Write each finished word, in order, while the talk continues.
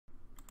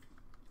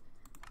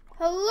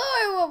Hello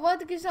everyone,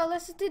 welcome to Krishna.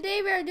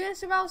 Today we are doing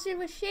survival series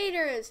with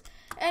shaders.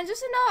 And just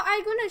to know,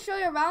 I'm going to show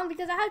you around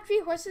because I have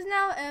 3 horses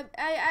now.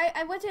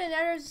 I went to the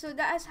nether, so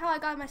that's how I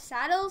got my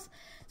saddles.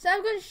 So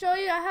I'm going to show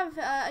you, I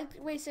have,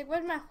 wait a sec,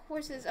 where's my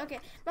horses? Okay,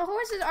 my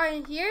horses are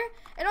in here.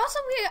 And also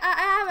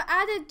I have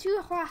added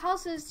 2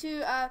 houses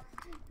to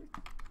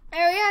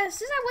area.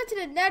 Since I went to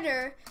the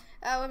nether,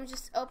 let me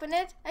just open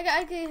it.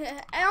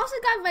 I also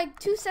got like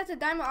 2 sets of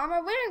diamond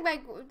armor, wearing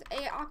like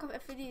a Aqua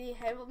Affinity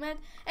helmet,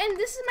 and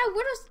this is my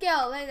widow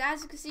scale. Like,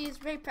 as you can see, it's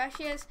very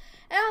precious,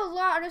 and a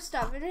lot of other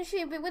stuff. And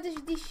actually, with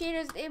these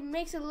shaders, it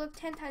makes it look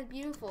 10 times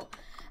beautiful.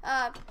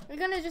 We're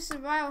gonna just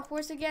ride a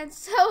horse again.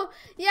 So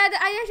yeah,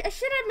 I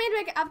should have made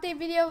like an update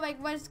video,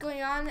 like what's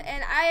going on,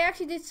 and I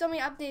actually did so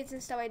many updates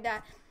and stuff like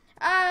that.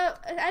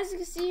 As you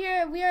can see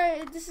here,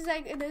 this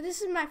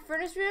is my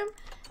furnace room.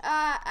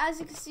 As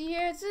you can see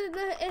here,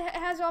 it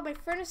has all my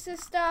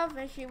furnaces stuff,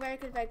 actually where I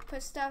could like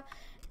put stuff.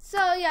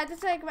 So yeah, this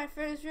is like my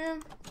furnace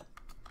room.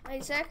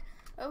 Wait a sec.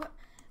 Oh.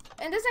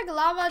 And there's like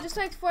lava, just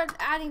like for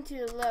adding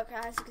to the look,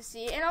 as you can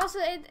see. And also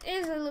it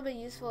is a little bit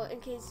useful in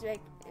case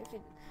like if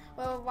you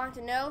want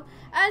to know.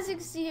 As you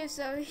can see here,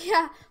 so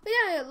yeah, we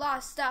got a lot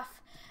of stuff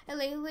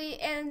lately,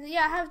 and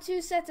yeah, I have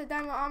 2 sets of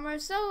diamond armor.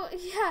 So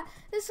yeah,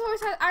 this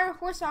horse has iron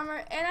horse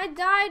armor, and I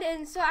died,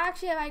 and so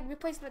actually I like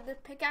replaced the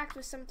pickaxe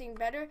with something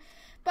better.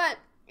 But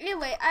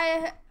anyway,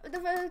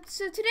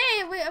 so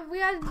today we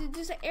have to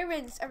do some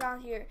errands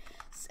around here,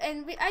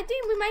 and I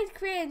think we might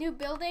create a new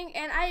building,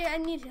 and I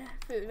need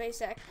food. Wait a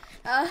sec.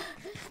 I'm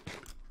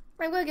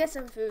gonna get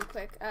some food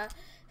quick.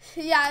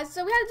 Yeah,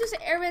 so we have to do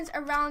some errands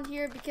around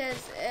here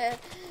because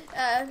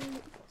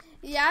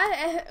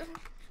yeah.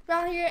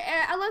 Around here,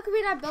 and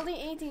luckily we're not building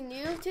anything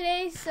new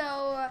today,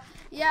 so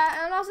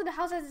yeah. And also the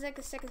house has like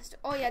a second story.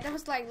 Oh yeah, that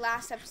was like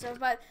last episode,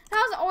 but the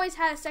house always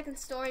had a second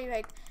story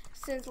like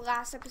since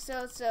last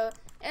episode. So,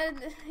 and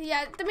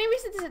yeah, the main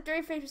reason this is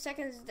 30 frames per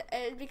second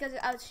is because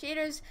of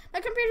shaders. My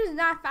computer is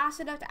not fast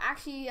enough to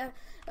actually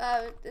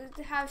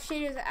to have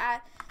shaders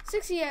at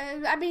 60.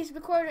 I mean, it's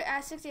recorded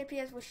at 60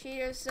 FPS with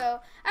shaders.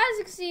 So as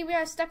you can see, we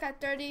are stuck at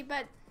 30,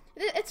 but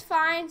it's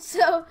fine.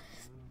 So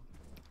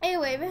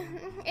Anyway, we're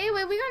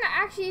gonna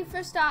actually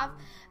first off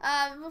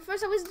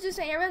we do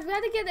some errands. We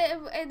had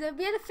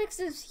to fix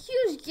this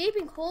huge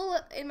gaping hole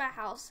in my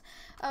house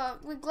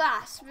with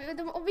glass.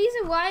 The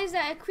reason why is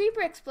that a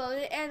creeper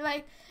exploded, and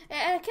like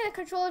I can't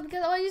control it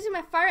because I was using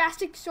my fire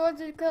astic sword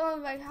to kill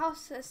my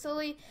house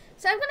slowly.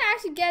 So I'm gonna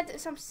actually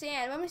get some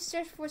sand. Let me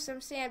search for some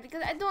sand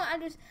because I don't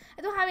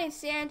have any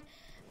sand.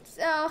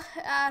 So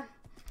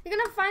we're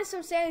gonna find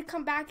some sand and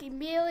come back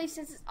immediately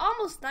since it's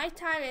almost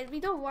nighttime, and we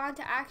don't want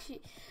to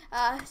actually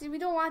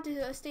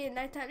stay in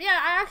nighttime. Yeah,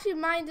 I actually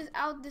mined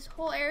this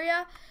whole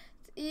area.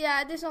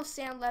 Yeah, there's no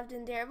sand left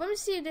in there. Let me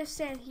see if there's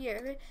sand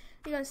here.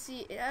 We're gonna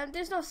see.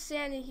 There's no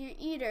sand in here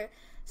either.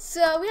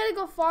 So we had to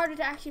go farther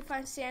to actually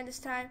find sand this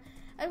time.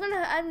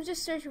 I'm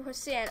just searching for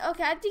sand.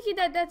 Okay, I think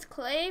that's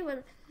clay.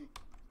 Let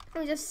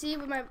me just see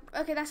with my.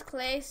 Okay, that's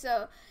clay.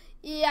 So.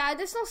 Yeah,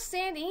 there's no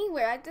sand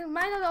anywhere. I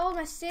mined out all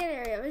my sand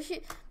area. We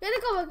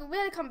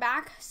had to come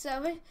back.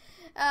 So we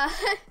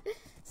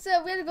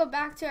had to go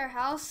back to our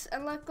house.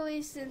 And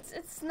luckily, since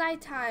it's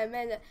nighttime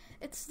and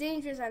it's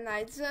dangerous at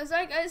night, so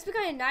it's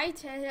becoming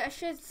night, and I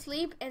should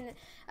sleep. And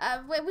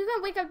we're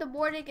gonna wake up the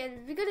morning,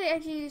 and we're gonna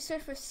actually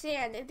search for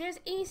sand. If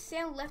there's any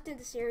sand left in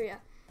this area,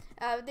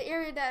 the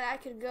area that I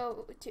could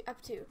go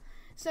up to.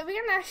 So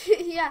we're gonna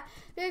actually, yeah,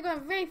 we're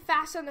going very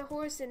fast on the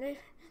horse, and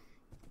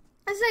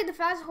this is like the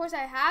fastest horse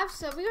I have.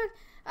 So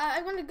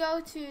I'm gonna go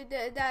to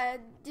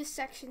this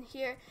section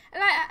here,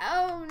 and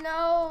oh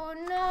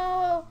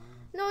no,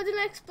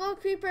 didn't explode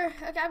creeper.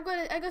 Okay, I'm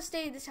gonna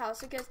stay in this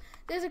house because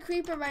there's a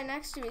creeper right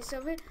next to me. So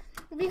we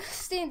gonna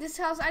stay in this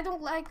house. I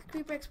don't like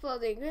creeper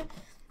exploding.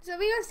 So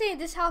we're gonna stay in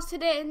this house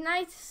today at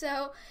night.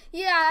 So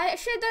yeah, I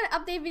should have done an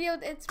update video.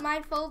 It's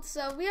my fault.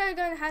 So we are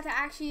gonna have to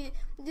actually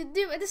do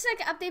this is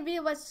like an update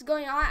video. What's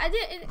going on?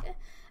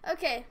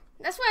 Okay.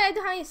 That's why I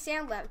don't have any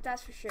sand left,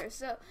 that's for sure.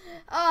 So,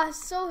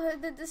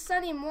 the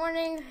sunny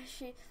morning.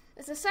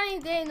 It's a sunny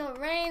day, no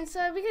rain.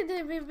 So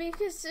today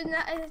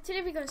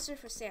we're gonna search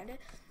for sand.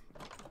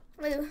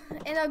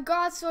 And a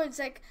god sword's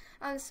like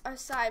on our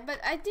side, but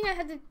I think I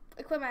had to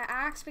equip my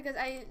axe because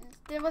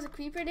there was a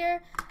creeper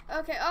there.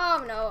 Okay.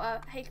 Oh no,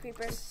 I hate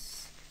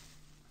creepers.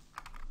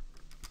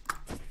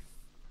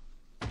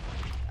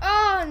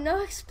 Oh no,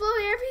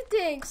 explode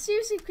everything!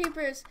 Seriously,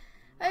 creepers.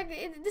 Like,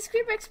 this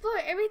creeper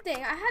exploded everything.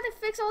 I had to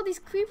fix all these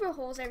creeper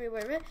holes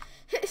everywhere.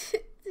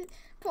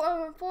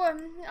 poor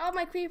all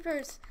my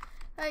creepers.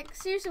 Like,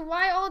 seriously,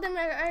 why all of them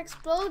are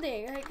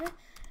exploding? Like,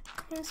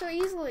 so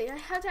easily. I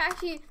had to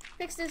actually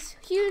fix this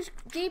huge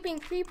gaping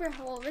creeper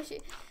hole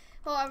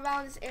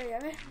around this area.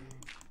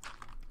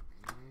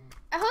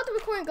 I hope the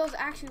recording goes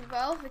actually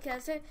well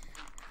because the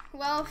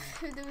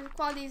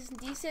quality is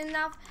decent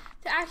enough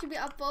to actually be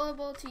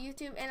uploadable to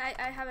YouTube, and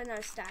I have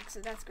another stack,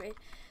 so that's great.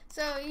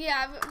 So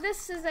yeah,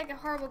 this is like a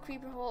horrible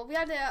creeper hole. We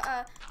need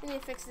to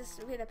fix this.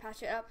 We had to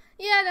patch it up.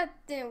 Yeah, that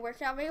didn't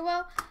work out very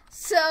well.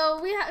 So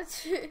we have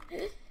to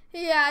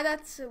Yeah,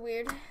 that's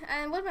weird.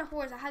 And with my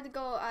horse, I had to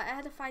go. I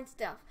had to find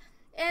stuff.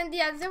 And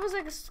yeah, there was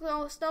like a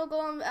snow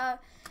golem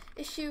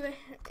issue.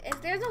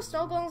 If there's no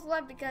snow golems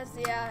left, because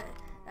yeah,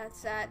 that's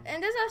sad.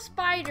 And there's a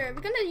spider.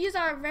 We're gonna use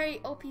our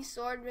very OP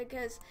sword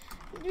because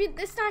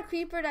it's not a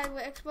creeper that will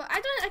explode.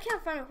 I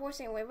can't find my horse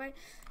anyway. Right?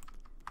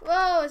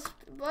 Whoa,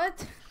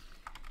 what?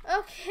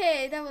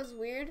 Okay, that was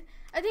weird.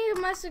 I think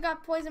it must have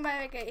got poisoned by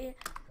like a.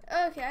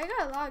 Okay, I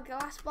got a lot of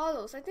glass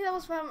bottles. I think that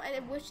was from a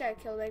witch that I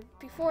killed like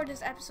before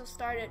this episode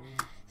started.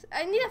 So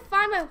I need to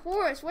find my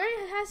horse. Where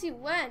has he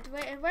went?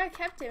 Where I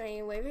kept him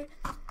anyway?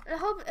 I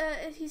hope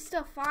he's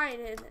still fine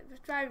and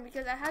driving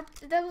because that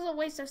was a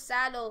waste of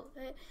saddle.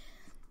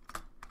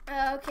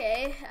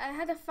 Okay, I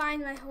had to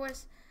find my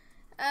horse.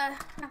 I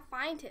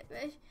find him.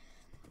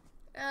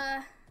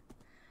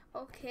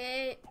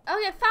 Okay,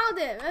 found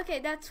him. Okay,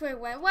 that's where it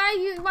went. Why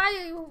you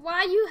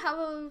have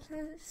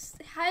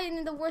hiding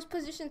in the worst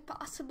position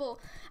possible?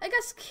 I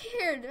got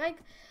scared.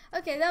 Like,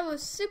 okay, that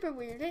was super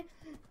weird. I'm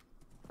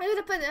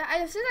gonna put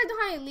since I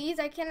don't have any leads,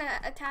 I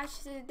cannot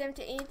attach them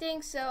to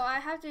anything, so I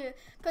have to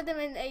put them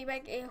in a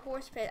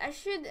horse pit. I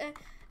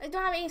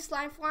don't have any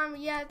slime farm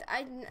yet.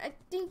 I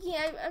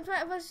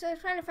was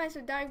trying to find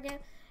some diagram,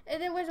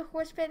 and then where's the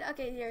horse pit?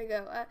 Okay, here we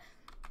go.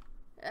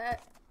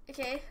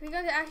 Okay, we're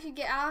gonna actually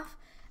get off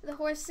the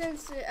horse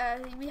since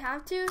we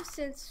have to.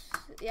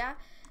 Yeah.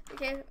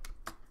 Okay.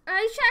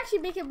 I should actually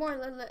make it more.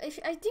 I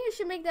think you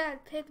should make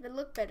that pit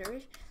look better.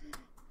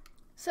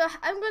 So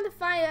I'm going to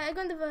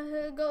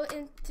go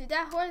into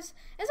that horse.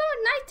 It's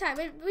almost nighttime.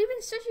 We've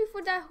been searching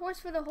for that horse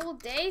for the whole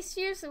day.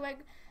 Seriously,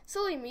 like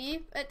solely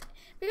me. But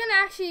we're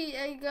gonna actually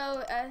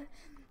go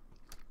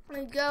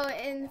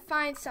and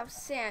find some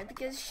sand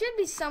because it should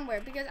be somewhere.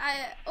 Because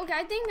I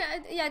think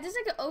yeah, there's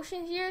like an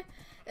ocean here.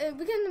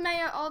 We can mine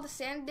out all the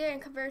sand there and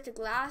convert it to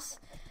glass.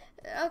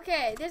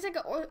 Okay, there's like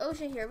an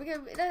ocean here.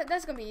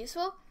 That's gonna be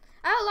useful.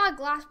 I have a lot of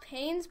glass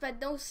panes,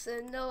 but no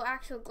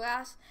actual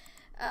glass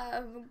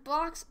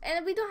blocks,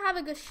 and we don't have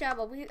a good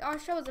shovel. Our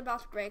shovel's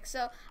about to break,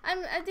 so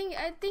I'm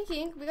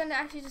thinking we're gonna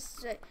actually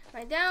just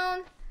write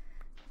down.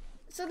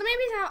 So maybe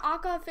I have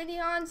aqua affinity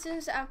on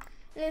since I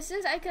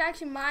could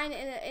actually mine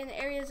in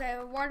areas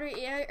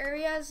watery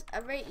areas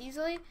very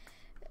easily.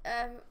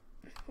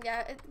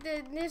 Yeah,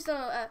 there's no.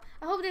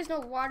 I hope there's no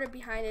water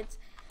behind it.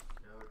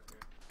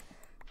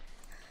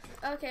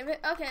 Okay,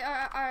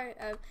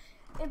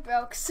 it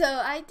broke. So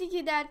I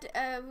think that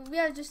we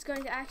are just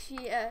going to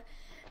actually.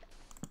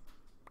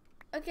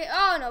 Okay.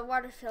 Oh no,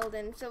 water filled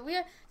in. So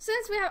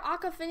since we have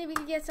aqua affinity, we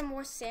can get some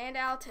more sand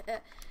out.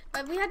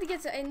 But we have to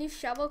get a new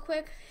shovel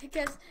quick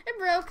because it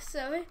broke.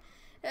 So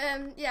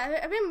yeah,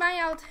 I've been mining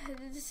out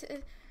this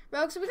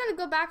broke. So we're gonna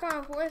go back on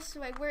our horse.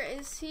 Like, where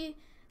is he?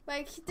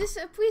 Like this,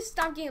 please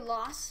stop getting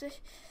lost.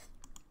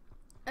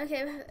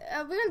 Okay,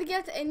 we're gonna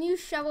get a new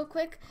shovel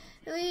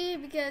quickly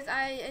because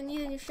I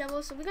need a new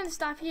shovel. So we're gonna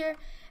stop here.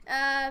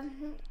 I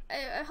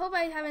hope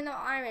I have enough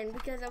iron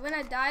because when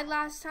I died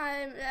last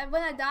time,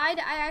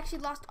 I actually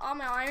lost all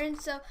my iron.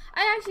 So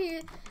I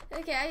actually,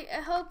 okay,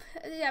 I hope,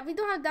 yeah, we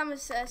don't have that much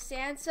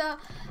sand. So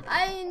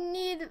I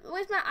need,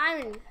 where's my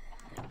iron?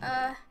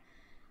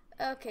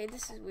 Okay,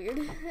 this is weird.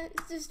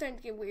 It's just starting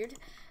to get weird.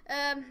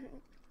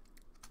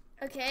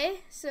 Okay,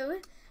 so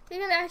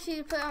we're gonna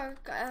actually put our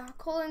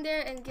coal in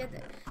there and get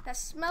that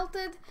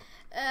smelted.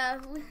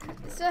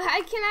 So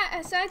I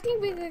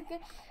think we could.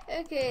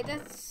 Okay,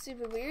 that's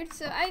super weird.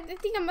 So I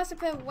think I must have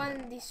put one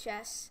of these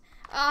chests.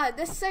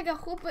 This is like a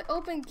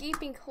open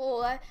gaping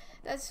hole.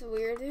 That's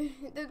weird.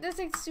 That's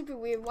like super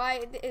weird.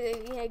 Why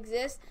it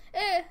exists?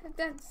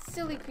 That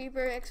silly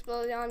creeper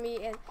exploded on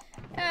me and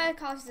it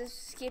caused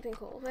this gaping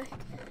hole in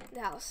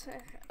the house.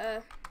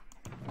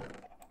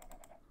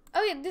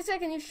 Oh yeah, there's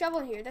like a new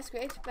shovel here. That's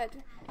great, but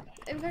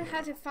I'm gonna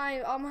have to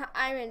find all my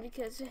iron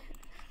because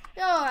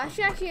I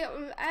should actually.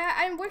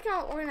 I'm working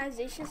on an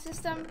organization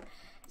system.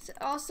 So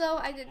also,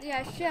 I should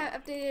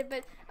have updated it,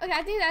 but okay,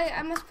 I think that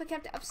I must have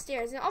kept it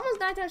upstairs. And almost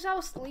nighttime, so I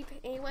will sleep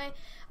anyway.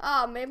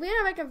 Oh man, we're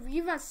in like a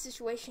rerun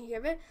situation here,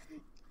 but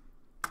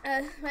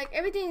like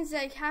everything's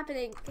like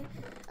happening.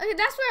 Okay,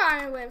 that's where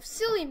iron went.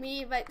 Silly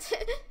me, but so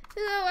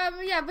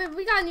yeah, but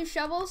we got a new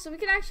shovel, so we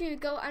can actually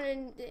go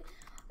under.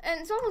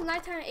 And it's almost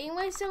nighttime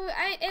anyway, so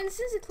and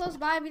since it's close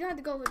by, we don't have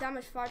to go that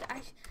much farther.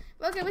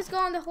 Okay, let's go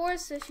on the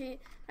horse.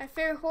 My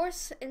favorite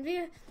horse, and he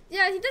doesn't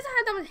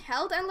have that much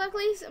health,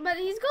 unluckily, but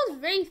he goes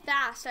very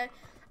fast. And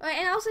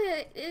also,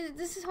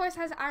 this horse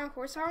has iron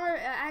horse armor.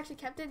 I actually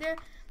kept it there.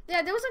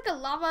 Yeah, there was like a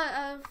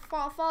lava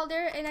fall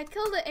there, and I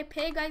killed a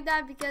pig like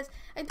that because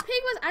the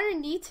pig was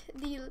underneath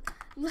the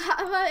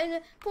lava,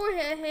 and poor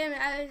him.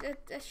 I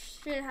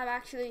shouldn't have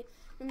actually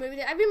removed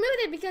it. I removed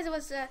it because it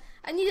was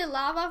I needed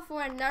lava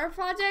for another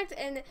project,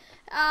 and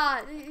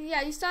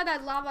yeah, you saw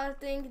that lava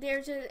thing there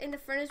in the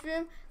furnace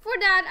room. For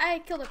that, I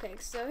killed a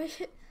pig. So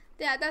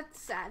yeah,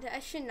 that's sad. I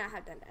should not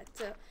have done that.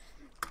 So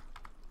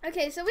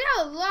okay, so we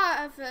have a lot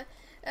of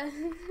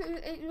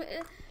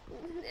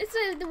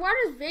the water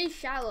is very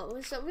shallow,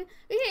 so we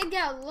can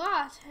get a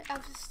lot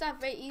of stuff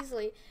very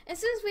easily. And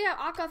since we have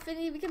aqua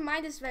affinity, we can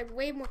mine this like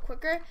way more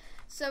quicker.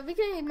 So we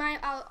can mine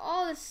out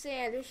all the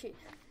sand,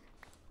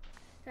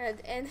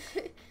 and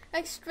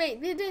like straight.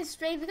 We're doing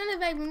straight. We're gonna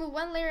like remove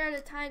one layer at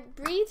a time.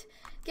 Breathe.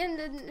 Again,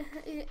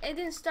 it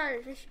didn't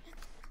start.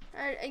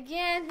 Alright,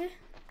 again.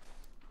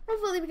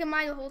 Hopefully we can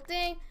mine the whole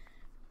thing.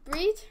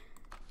 Breathe.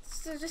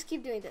 So just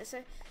keep doing this.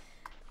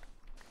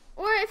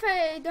 Or if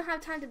I don't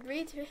have time to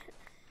breathe,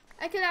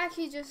 I could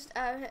actually just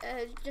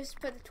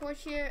put the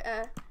torch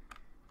here.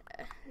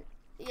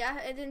 Yeah,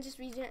 and then just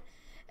regen.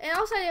 And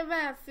also I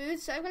run out of food,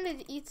 so I'm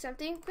gonna eat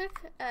something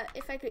quick.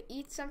 If I could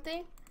eat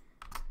something.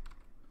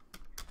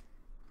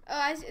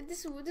 Oh,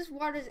 this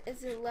water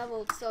is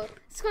leveled, so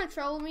it's gonna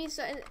trouble me.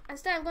 So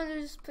instead, I'm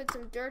gonna just put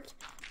some dirt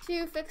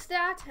to fix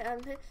that. I'm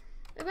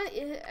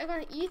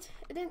gonna eat,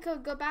 and then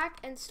go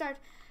back and start.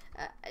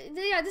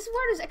 Yeah, this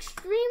water is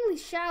extremely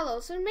shallow,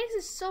 so it makes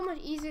it so much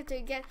easier to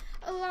get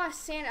a lot of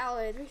sand out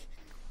of it.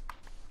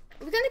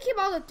 We're gonna keep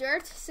all the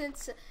dirt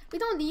since we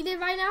don't need it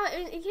right now,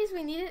 in case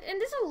we need it.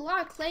 And there's a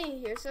lot of clay in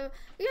here, so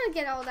we're gonna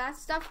get all that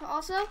stuff.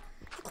 Also,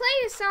 the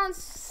clay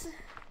sounds.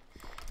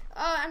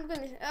 Oh, I'm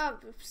gonna. Oh,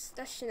 oops,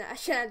 I shouldn't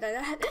have done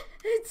that.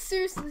 It's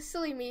seriously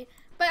silly me.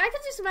 But I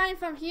could just mine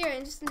from here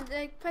and just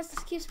like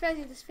keep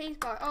pressing the space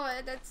bar.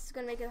 Oh, that's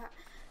gonna make it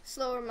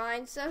slower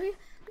mine. So we're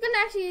gonna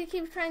actually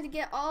keep trying to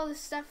get all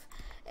this stuff.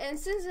 And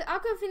since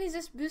Aquafin is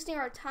just boosting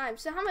our time,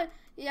 so how much?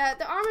 Yeah,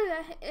 the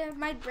armor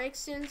might break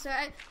soon, so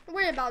I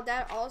worry about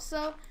that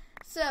also.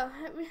 So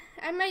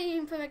I might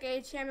even put like a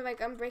enchantment like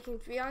Unbreaking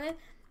 3 on it.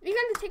 We're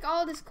gonna take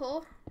all this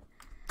coal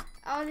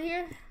out of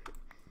here.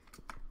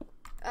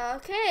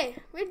 Okay,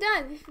 we're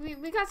done.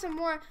 We got some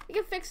more. We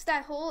can fix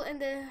that hole in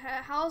the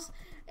house,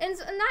 and it's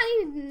not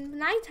even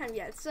nighttime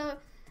yet. So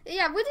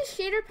yeah, with the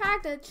shader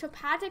pack, the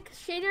Chopathic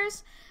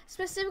shaders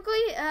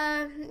specifically,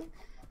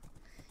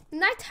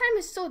 nighttime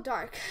is so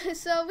dark.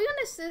 So we're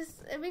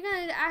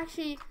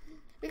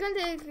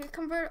gonna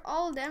convert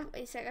all of them.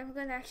 Wait a sec, I'm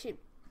gonna actually.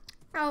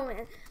 Oh man,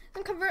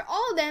 I'm gonna convert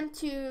all of them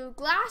to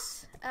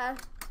glass,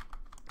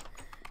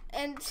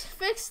 and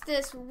fix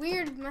this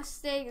weird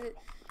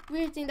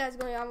weird thing that's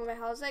going on with my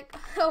house. Like,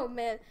 oh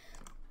man.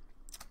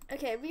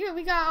 Okay,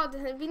 we got all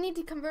this. We need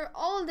to convert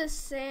all this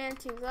sand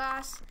to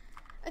glass.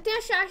 I think I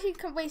should actually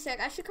wait a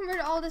sec. I should convert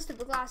all this to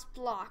glass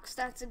blocks.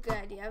 That's a good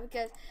idea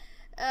because,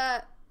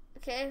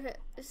 okay,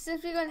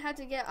 since we're gonna have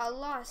to get a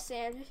lot of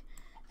sand.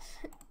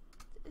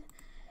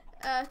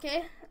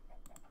 Okay,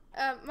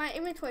 my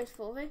inventory is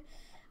full.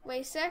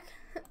 Wait a sec.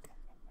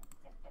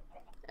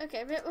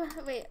 Okay,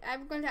 wait.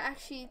 I'm going to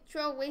actually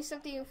throw away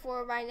something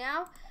for right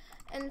now.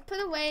 And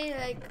put away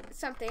like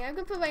something. I'm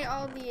gonna put away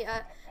all the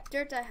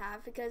dirt I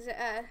have because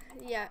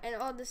yeah, and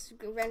all this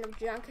random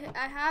junk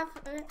I have.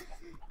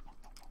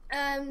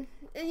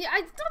 Yeah,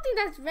 I don't think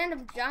that's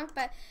random junk,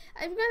 but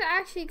I'm gonna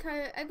actually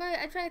I'm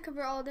trying to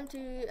convert all of them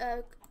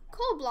to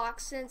coal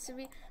blocks since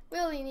we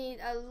really need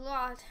a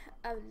lot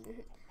of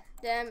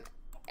them.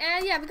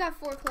 And yeah, we got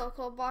 4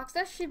 coal blocks.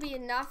 That should be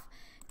enough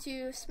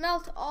to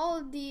smelt all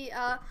of the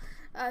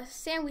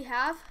sand we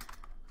have.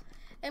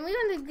 And we're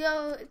going to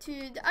go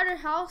to the other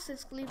house.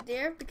 Let's leave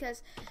there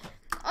because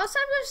also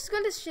I'm just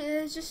going to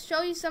just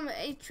show you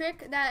a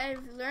trick that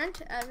I've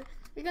learned.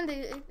 We're going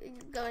to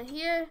go in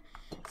here.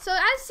 So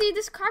I see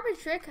this carpet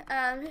trick.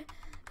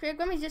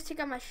 Let me just take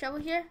out my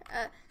shovel here.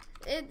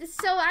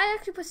 So I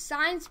actually put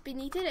signs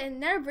beneath it and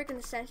nether brick in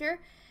the center.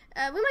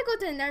 We might go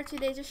to the nether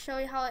today just show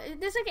you how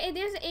there's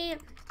a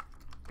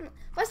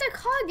what's that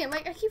called again?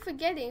 Like I keep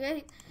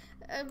forgetting.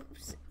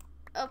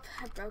 Oh,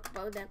 I broke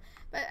both of them,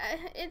 but I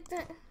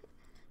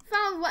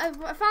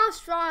found a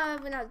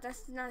strong. No,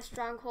 that's not a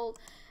stronghold.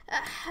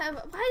 Why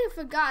I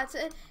forgot?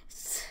 Okay,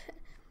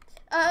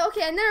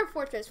 another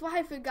fortress. Why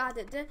I forgot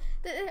it?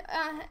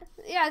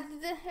 Yeah,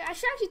 I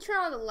should actually turn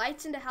on the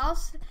lights in the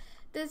house.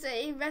 There's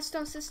a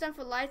redstone system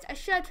for lights. I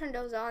should have turned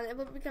those on.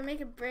 We can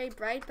make it very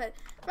bright, but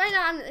right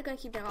now I'm gonna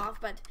keep them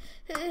off. But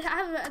I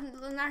have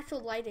a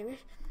natural lighting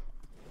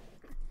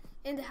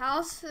in the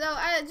house. So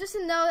just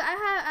to know,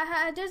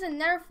 there's a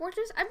nether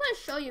fortress. I'm gonna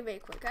show you very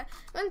quick. I'm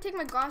gonna take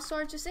my grass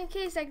sword just in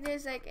case like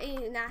there's like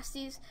any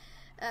nasties.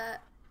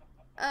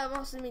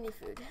 Also mini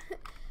food.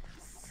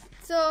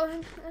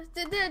 So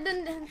the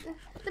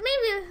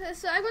maybe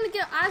so I'm gonna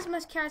get as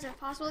much carrots as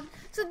possible.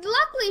 So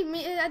luckily,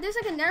 there's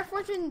like a nether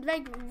fortress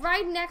like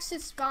right next to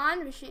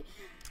spawn, which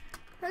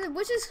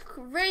is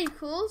very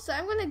cool. So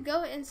I'm gonna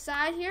go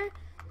inside here.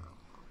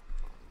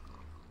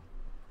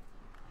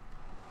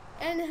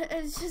 And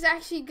just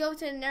actually go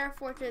to the nether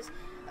fortress.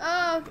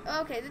 Oh,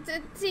 okay.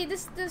 See,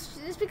 this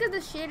because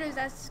the shaders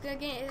that's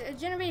gonna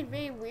generate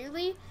very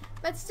weirdly,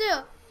 but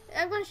still,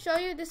 I'm gonna show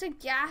you. There's a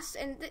gas,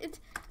 and it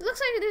looks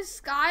like this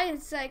sky.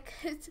 It's like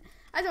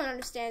I don't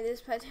understand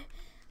this, but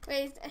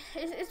wait,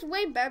 it's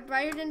way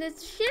brighter than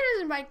this.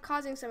 Shaders are like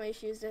causing some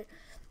issues there.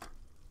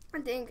 I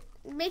think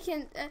I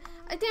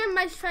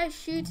might try to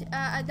shoot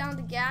down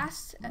the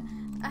gas.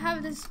 I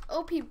have this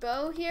OP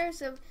bow here,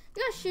 so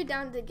we're gonna shoot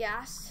down the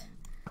gas.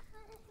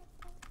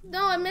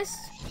 No, I missed.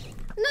 No,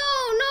 do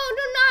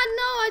not.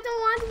 No, I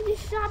don't want to be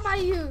shot by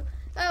you.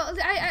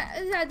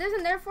 There's a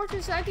nether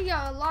fortress, so I can get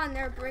a lot of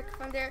nether brick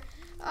from there.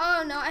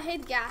 Oh no, I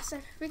hate gas.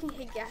 I freaking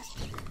hate gas.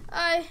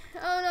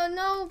 Oh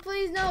no,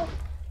 please no.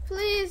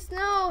 Please,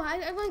 no.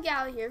 I want to get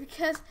out of here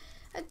because,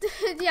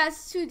 yeah,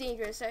 it's too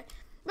dangerous.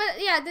 But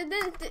yeah,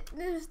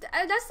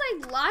 that's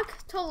like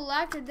luck, total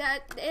luck,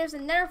 that there's a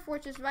nether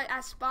fortress right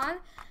at spawn.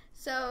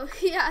 So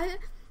yeah,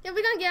 we're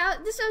gonna get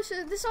out. This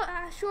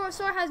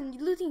sword has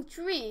looting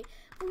tree,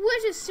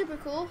 which is super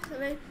cool.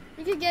 So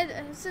we could get.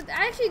 So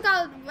I actually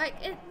got like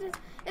it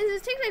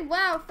takes like 1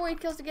 hour 40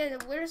 kills to get a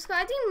wither skull.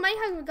 I think it might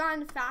have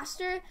gone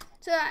faster.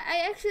 So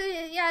I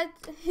actually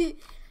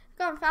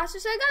got faster.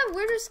 So I got a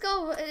wither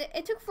skull.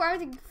 It took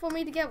forever for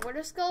me to get a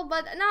wither skull,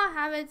 but now I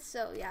have it.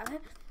 So yeah,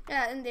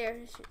 and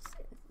there.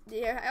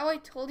 I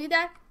already told you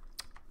that.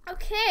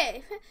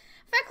 Okay,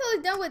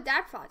 effectively done with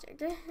that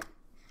project.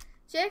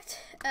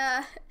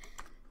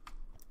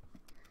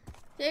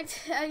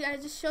 I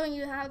just showing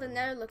you how the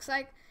nether looks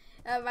like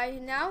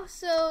right now.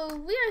 So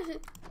we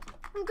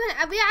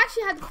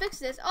actually had to fix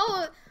this.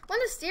 Oh, one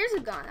of the stairs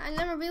are gone. I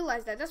never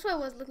realized that. That's why it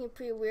was looking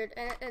pretty weird.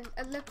 And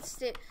I left the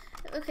stair.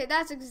 Okay,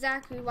 that's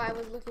exactly why it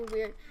was looking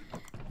weird.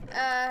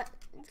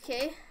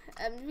 Okay,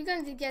 we're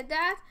going to get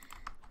that.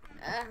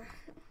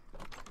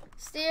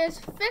 Stairs,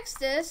 fix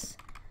this,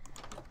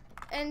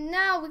 and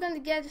now we're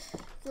gonna get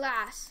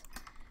glass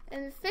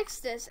and fix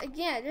this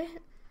again.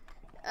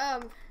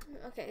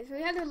 Okay, so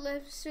we had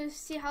to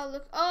see how it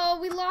looks. Oh,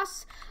 we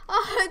lost.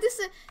 Oh, this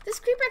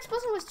creeper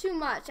explosion was too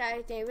much.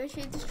 I think we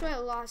should destroy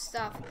a lot of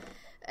stuff,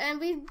 and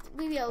we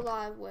need a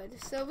lot of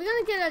wood. So we're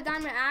gonna get a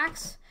diamond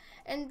axe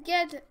and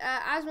get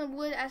as much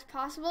wood as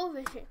possible.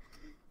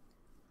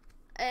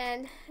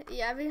 And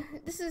yeah,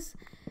 this is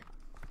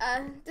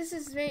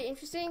very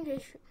interesting.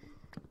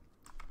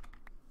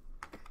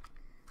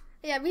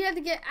 Yeah, we had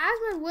to get as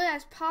much wood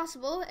as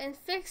possible and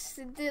fix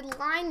the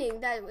lining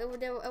that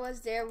it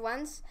was there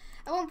once.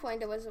 At one point,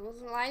 there was a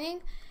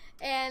lining,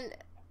 and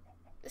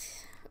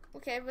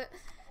okay,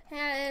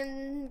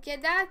 and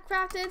get that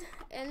crafted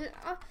and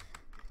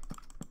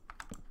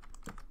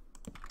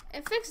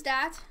fix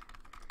that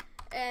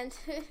and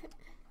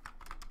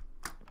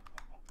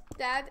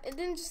that, and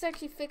then just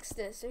actually fix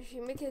this. So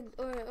you make it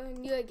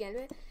new again.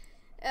 Right?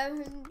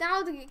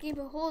 Now the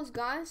gaping hole is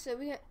gone, so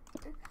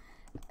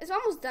it's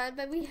almost done,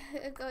 but we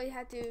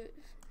had to.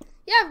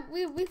 Yeah,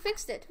 we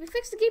fixed it. We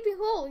fixed the gaping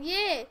hole.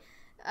 Yay!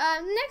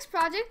 Next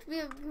project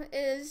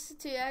is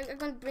to. I'm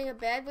gonna bring a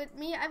bed with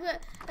me.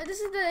 This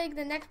is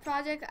the next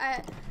project.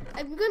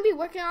 I'm gonna be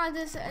working on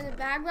this in the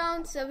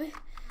background. So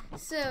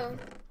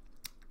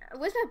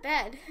where's my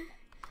bed?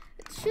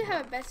 It should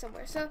have a bed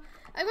somewhere. So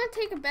I'm gonna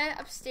take a bed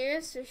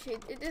upstairs. So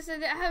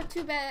I have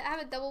two bed. I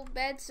have a double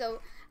bed, so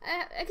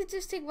I could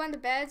just take one of the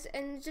beds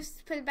and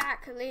just put it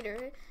back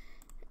later.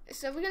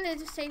 So we're gonna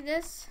just take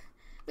this.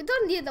 We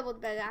don't need a double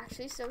bed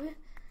actually, so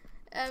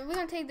we're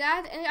gonna take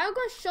that, and I'm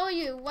gonna show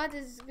you what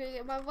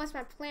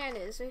my plan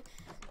is.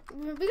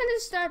 We're gonna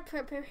start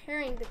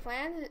preparing the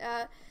plan.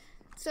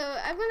 So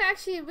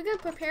we're gonna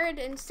prepare it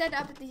and set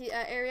up the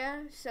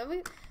area. So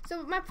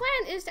my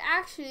plan is to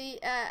actually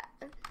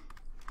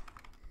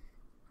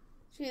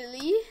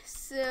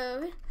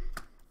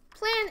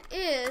plan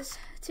is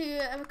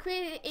to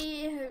create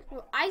a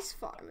ice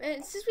farm.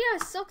 And since we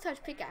have a silk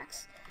touch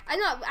pickaxe.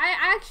 I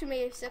actually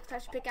made a silk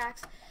touch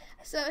pickaxe.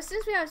 So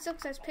since we have a silk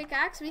touch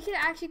pickaxe, we can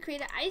actually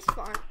create an ice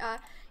farm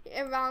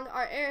around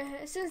our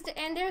area.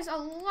 And there's a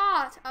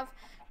lot of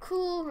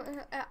cool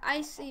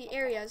icy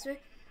areas,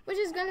 which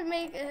is gonna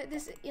make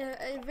this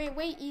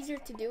way easier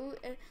to do.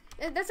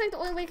 That's like the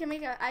only way you can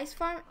make an ice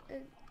farm.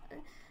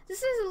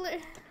 This is a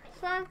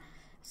farm,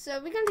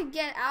 so we're gonna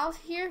get out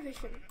here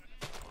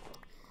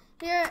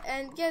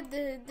and get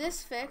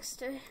this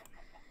fixed.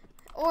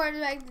 Or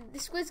like the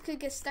squids could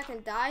get stuck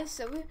and die,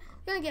 so we're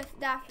gonna get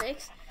that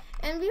fixed.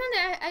 And we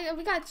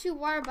got 2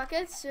 water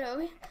buckets,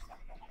 so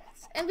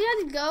and we have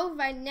to go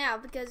right now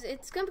because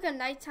it's gonna become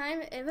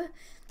nighttime. And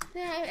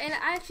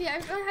I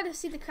don't have to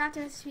see the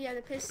crafting recipe of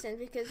the piston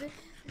because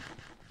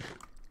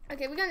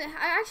okay,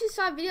 I actually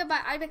saw a video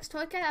by Ibex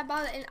Toycat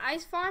about an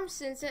ice farm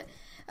since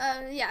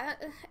yeah,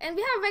 and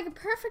we have like a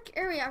perfect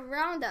area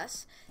around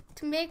us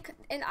to make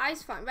an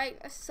ice farm,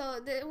 right? So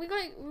we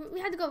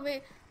had to go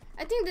very.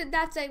 I think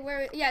that's like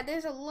where, yeah,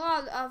 there's a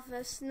lot of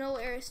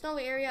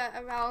snowy area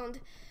around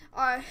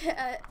our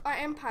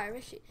empire,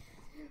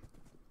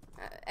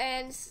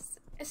 and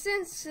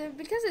since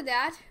because of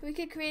that, we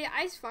could create an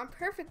ice farm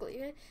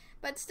perfectly.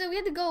 But still, we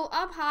had to go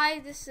up high.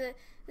 This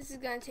is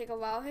gonna take a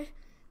while.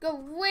 Go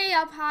way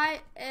up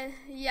high, and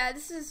yeah,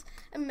 this is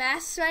a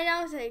mess right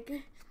now. It's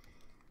like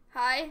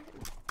high.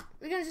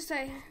 We're gonna just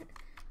say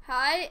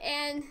hi,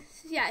 and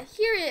yeah,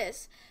 here it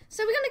is.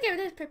 So we're gonna get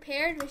this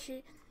prepared,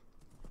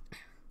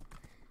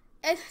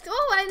 and,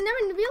 oh, I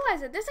never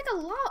realized it. There's like a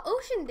lot of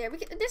ocean there.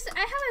 I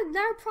have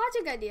another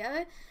project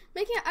idea,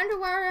 making an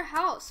underwater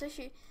house.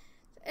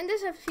 And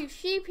there's a few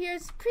sheep here.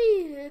 It's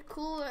pretty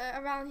cool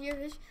around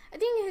here. I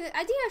think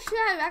I should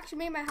have actually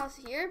made my house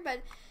here,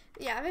 but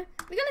yeah, we're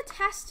gonna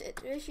test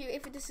it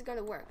if this is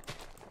gonna work.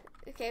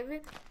 Okay,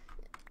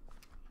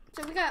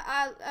 so we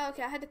got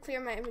okay. I had to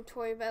clear my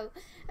inventory, but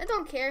I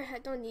don't care. I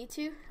don't need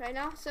to right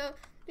now. So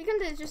we're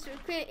gonna just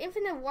create an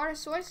infinite water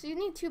source. You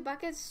need 2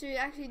 buckets to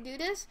actually do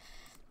this.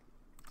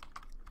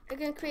 We're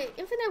gonna create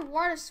infinite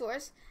water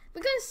source.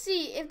 We're gonna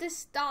see if this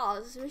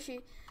stalls.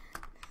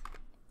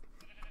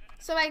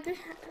 So like,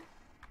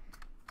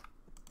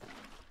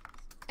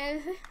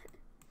 and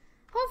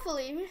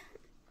hopefully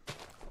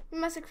we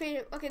must have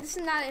created. Okay, this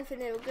is not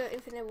infinite. We'll go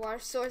infinite water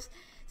source.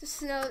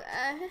 Just know.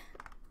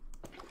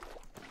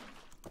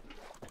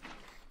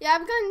 Yeah,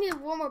 I'm gonna need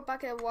 1 more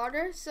bucket of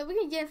water, so we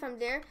can get it from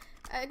there.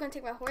 I'm gonna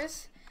take my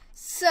horse.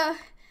 So,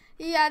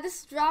 yeah,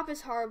 this drop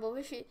is horrible.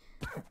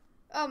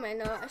 Oh man,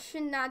 no, I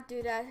should not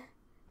do that.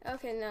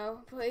 Okay,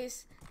 no,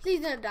 please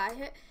don't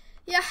die.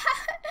 Yeah,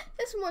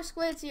 there's more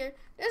squids here.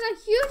 There's a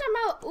huge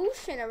amount of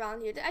ocean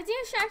around here. I think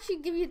I should actually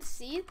give you the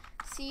seed.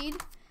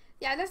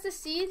 Yeah, that's the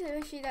seed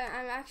that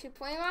I'm actually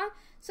playing on.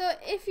 So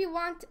if you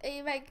want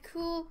a like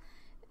cool,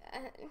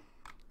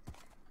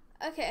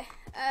 okay,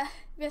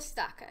 we're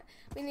stuck.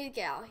 We need to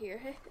get out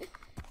here.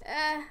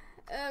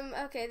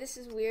 Okay, this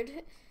is weird.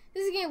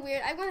 This is getting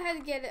weird. I'm gonna have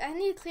to get it. I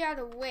need to clear out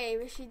the way.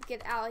 We should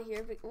get out of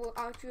here.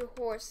 I'll do a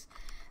horse.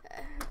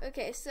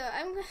 Okay, so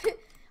I'm gonna.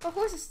 A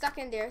horse is stuck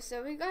in there,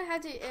 so we're gonna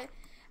have to.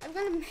 I'm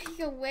gonna make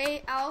a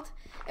way out,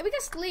 and we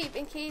can sleep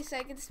in case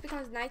like this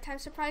becomes nighttime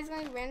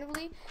surprisingly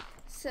randomly.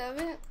 So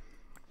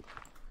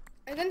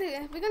we're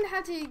gonna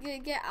have to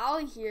get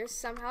out of here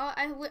somehow.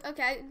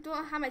 Okay, I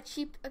don't have my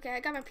cheap. Okay, I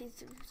got my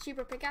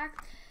cheaper pickaxe.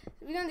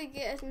 We're gonna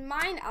get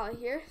mine out of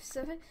here.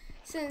 So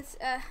since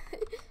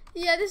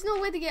yeah, there's no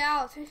way to get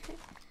out.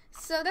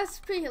 So that's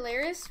pretty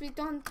hilarious. We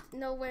don't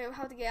know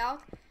how to get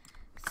out.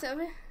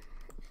 So.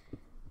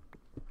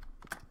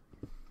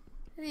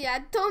 Yeah, I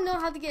don't know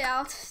how to get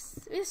out.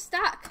 We're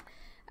stuck,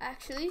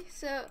 actually.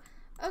 So,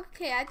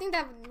 okay, I think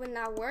that would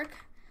not work.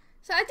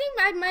 So, I think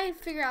I might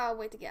figure out a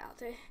way to get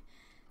out.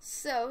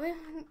 So,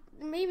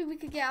 maybe we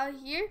could get out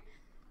of here.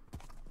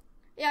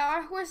 Yeah,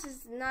 our horse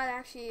is not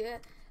actually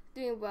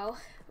doing well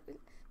in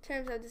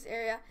terms of this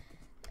area.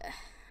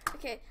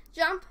 Okay,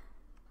 jump.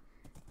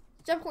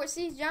 Jump,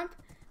 horsey, jump.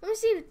 Let me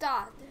see the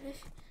dot.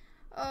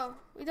 Oh,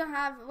 we don't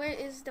have. Where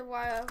is the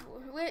water?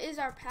 Where is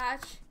our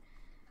patch?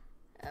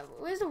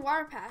 Where's the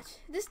water patch?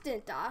 This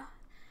didn't die.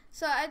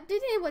 So I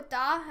didn't even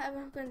die.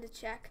 I'm going to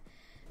check.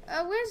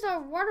 Where's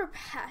our water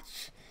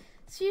patch?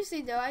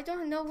 Seriously though, I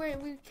don't know where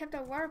we kept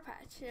our water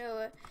patch.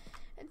 So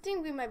I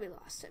think we might be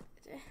lost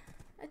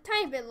a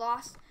tiny bit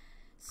lost.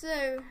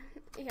 So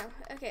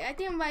okay. I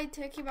think I might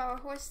keep our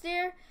horse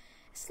there.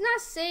 It's not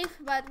safe,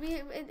 but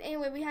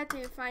anyway we had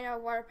to find our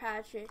water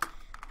patch. I'm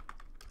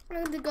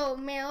going to go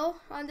manual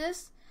on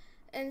this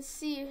and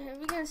see if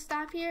we're gonna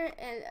stop here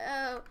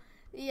and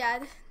yeah,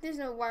 there's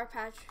no water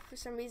patch for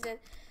some reason.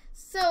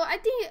 So I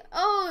think,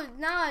 oh,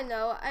 now I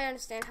know. I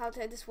understand how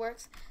this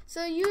works.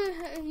 So you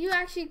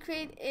actually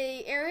create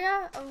a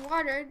area of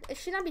water. It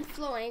should not be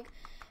flowing,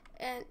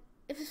 and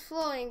if it's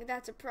flowing,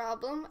 that's a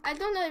problem. I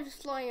don't know if it's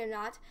flowing or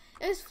not.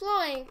 If it's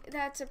flowing,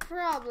 that's a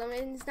problem,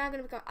 and it's not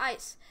gonna become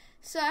ice.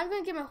 So I'm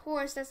gonna get my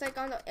horse that's like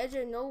on the edge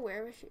of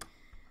nowhere.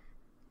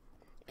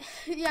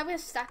 Yeah, we're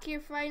stuck here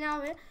for right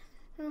now.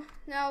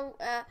 Now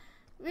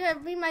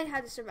we might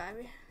have to survive.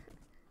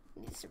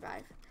 We need to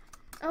survive.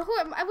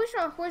 I wish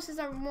our horses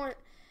are more.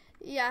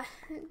 Yeah.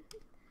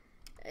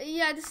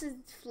 Yeah, this is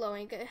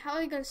flowing. How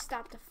are you gonna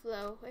stop the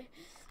flow?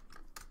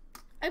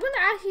 I'm gonna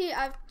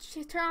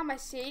actually turn on my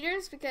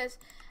shaders because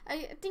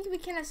I think we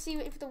cannot see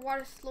if the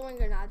water's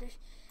flowing or not.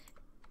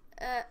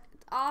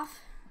 Off.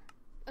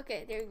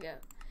 Okay, there you go.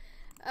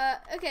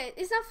 Okay,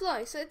 it's not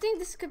flowing, so I think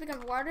this could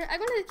become water. I'm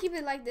gonna keep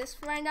it like this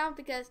for right now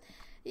because,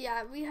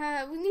 yeah, we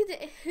need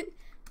to.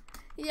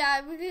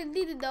 Yeah, we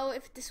need to know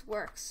if this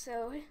works.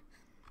 So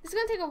it's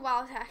gonna take a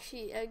while to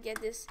actually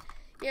get this.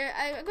 Here,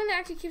 I'm gonna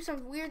actually keep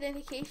some weird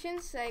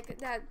indications like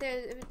that.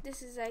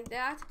 This is like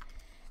that.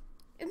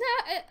 It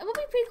will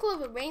be pretty cool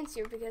if it rains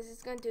here because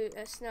it's going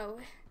to snow.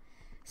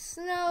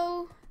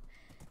 Snow.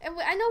 And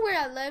I know where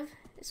I live.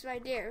 It's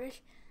right there.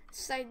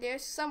 It's right there,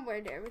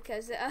 somewhere there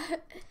because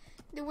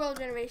the world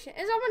generation.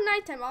 It's almost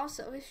nighttime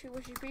also, which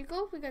is pretty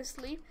cool. We're gonna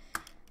sleep.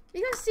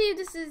 We're gonna see if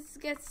this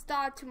gets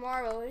started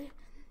tomorrow.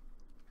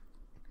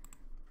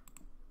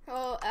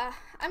 Oh,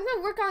 I'm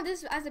gonna work on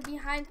this as a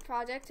behind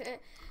project.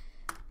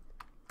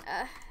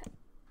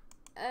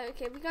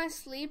 Okay, we're gonna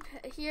sleep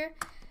here.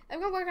 I'm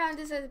gonna work on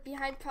this as a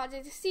behind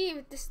project to see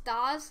if this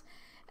does,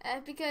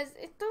 because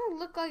it don't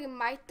look like it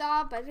might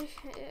die, but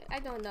I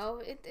don't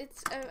know.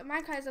 It's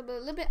Minecraft is a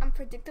little bit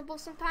unpredictable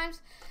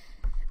sometimes.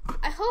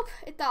 I hope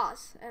it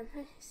does.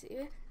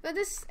 See, but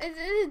this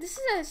is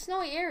a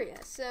snowy area,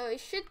 so it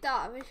should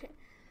die.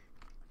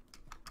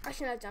 I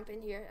should not jump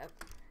in here.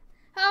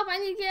 Help! I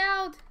need to get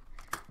out.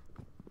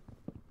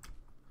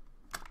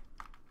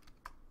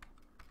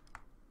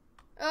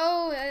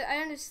 Oh, I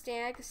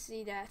understand. I can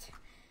see that.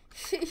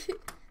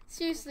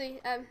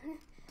 Seriously, I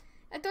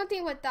don't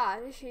think it would die.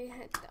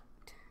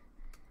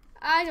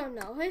 I don't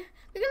know. We're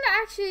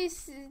gonna actually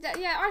see that,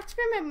 yeah, our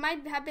experiment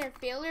might have been a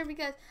failure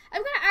because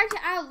I'm gonna actually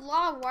add a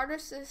lot of water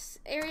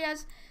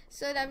areas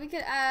so that we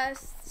could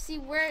see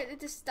where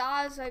this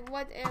dies, like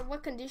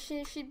what condition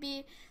it should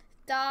be.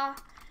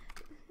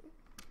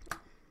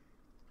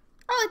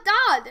 Oh, it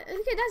died.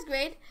 Okay, that's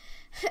great.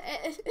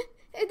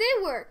 It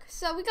did work.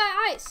 So we got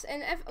ice,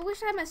 and I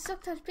wish I had my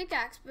silk touch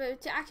pickaxe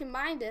to actually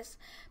mine this.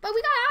 But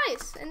we got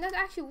ice, and that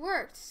actually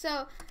worked.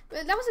 So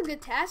that was a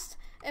good test.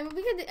 And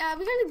we're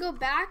gonna go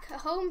back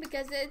home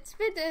because it's a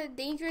bit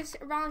dangerous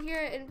around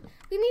here, and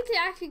we need to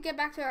actually get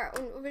back to our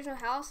original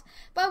house.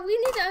 But we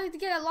need to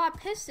get a lot of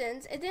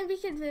pistons, and then we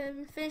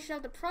can finish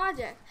up the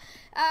project.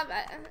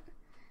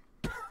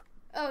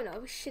 Oh no,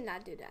 we should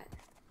not do that.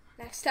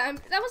 Next time.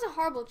 That was a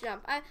horrible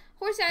jump.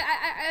 Horse,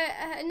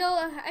 I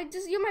know.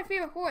 You're my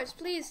favorite horse.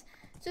 Please,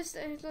 just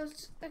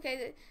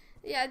okay.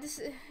 Yeah,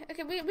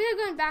 okay. We are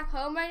going back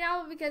home right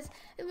now because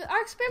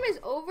our experiment is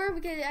over.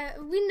 Because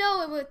we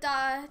know it will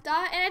die. And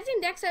I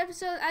think next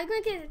episode, I'm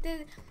gonna get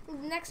the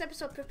next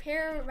episode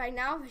prepared right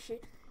now.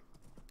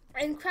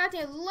 And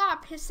crafting a lot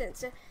of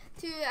pistons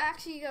to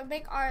actually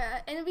make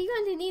our. And we're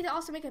going to need to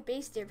also make a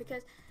base there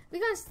because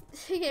we're gonna.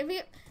 Okay, we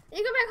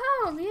go back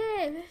home.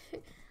 Yay.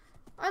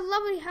 Our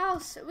lovely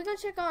house. We're gonna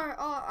check on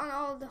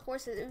all the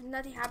horses if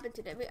nothing happened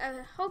to them.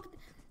 I hope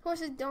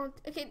horses don't.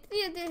 Okay,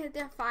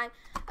 they're fine.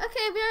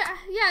 Okay,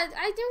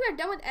 I think we're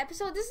done with the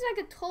episode. This is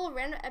like a total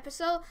random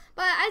episode,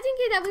 but I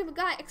think that we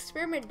got an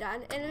experiment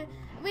done, and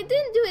we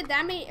didn't do it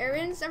that many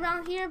errands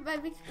around here,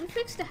 but we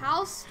fixed the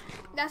house,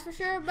 that's for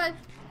sure. But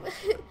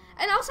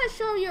and also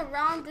show you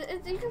around.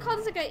 You can call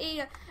this like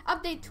a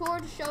update tour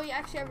to show you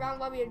actually around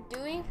what we are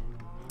doing.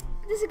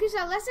 This is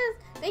Krishna lesson.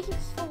 Thank you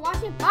for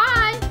watching.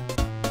 Bye.